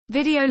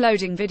Video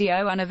loading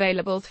video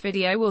unavailable. The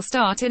video will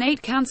start in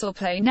 8. Cancel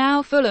play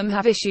now. Fulham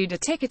have issued a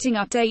ticketing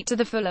update to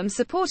the Fulham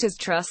Supporters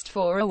Trust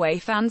for away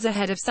fans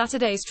ahead of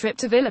Saturday's trip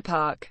to Villa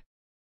Park.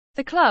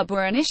 The club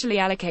were initially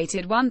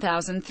allocated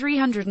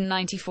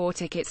 1,394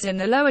 tickets in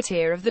the lower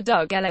tier of the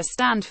Doug Ellis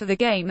Stand for the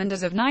game, and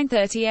as of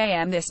 9:30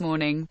 a.m. this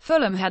morning,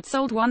 Fulham had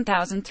sold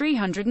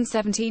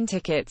 1,317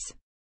 tickets.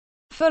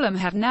 Fulham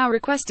have now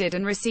requested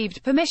and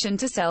received permission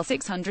to sell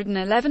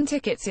 611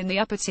 tickets in the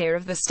upper tier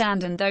of the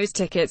stand, and those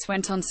tickets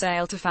went on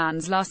sale to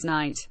fans last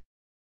night.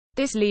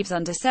 This leaves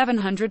under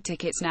 700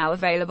 tickets now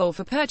available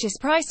for purchase,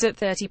 priced at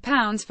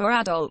 £30 for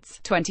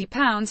adults,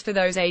 £20 for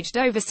those aged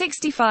over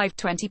 65,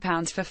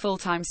 £20 for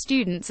full-time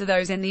students or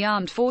those in the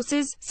armed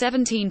forces,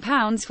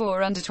 £17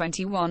 for under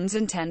 21s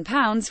and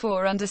 £10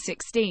 for under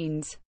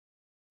 16s.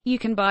 You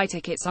can buy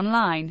tickets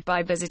online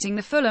by visiting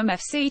the Fulham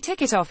FC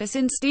Ticket Office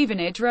in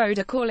Stevenage Road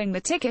or calling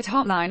the ticket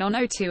hotline on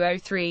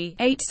 0203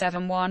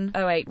 871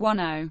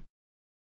 0810.